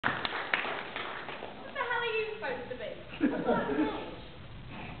What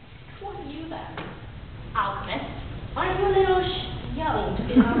are you then? Alchemist? Aren't you a little young to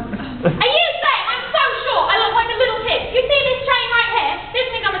be an alchemist? Are you saying I'm so short I look like a little kid? You see this chain right here?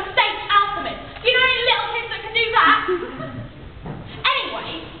 This means I'm a state alchemist. Do you know any little kids that can do that?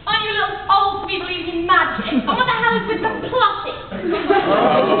 Anyway, aren't you a little old to be believing in magic? And what the hell is with the plushies?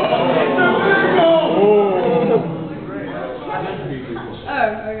 Oh,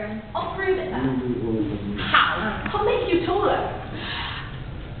 okay. I'll prove it then. How? I'll make you taller.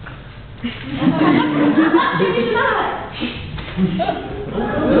 That's really nice.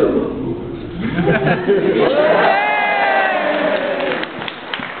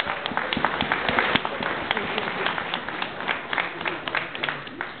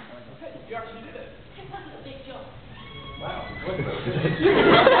 You actually did it. That's a big job. Wow.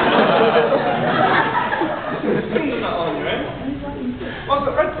 Fingers not on your end. What's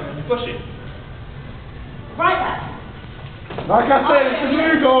the red thing on your plushie? Right there. Like I said, it's a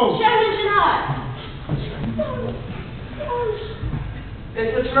Fuyucon. Show him tonight.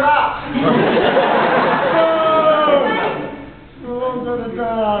 It's a trap. Oh, I'm gonna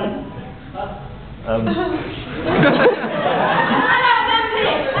die. Hang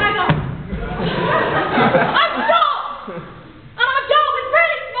on. I'm short! And I'm a girl with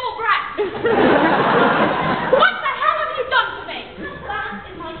really small breasts! What the hell have you done to me? That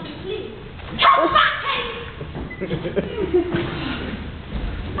is my complete. Come back here!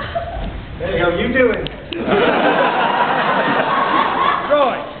 There you go, you do it.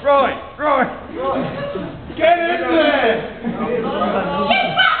 Right. Get in there! You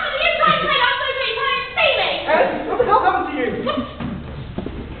bastard! You trying to take off so you can't see me! What the hell happened to you?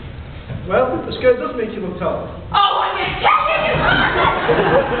 Well, the skirt does make you look tall. Oh,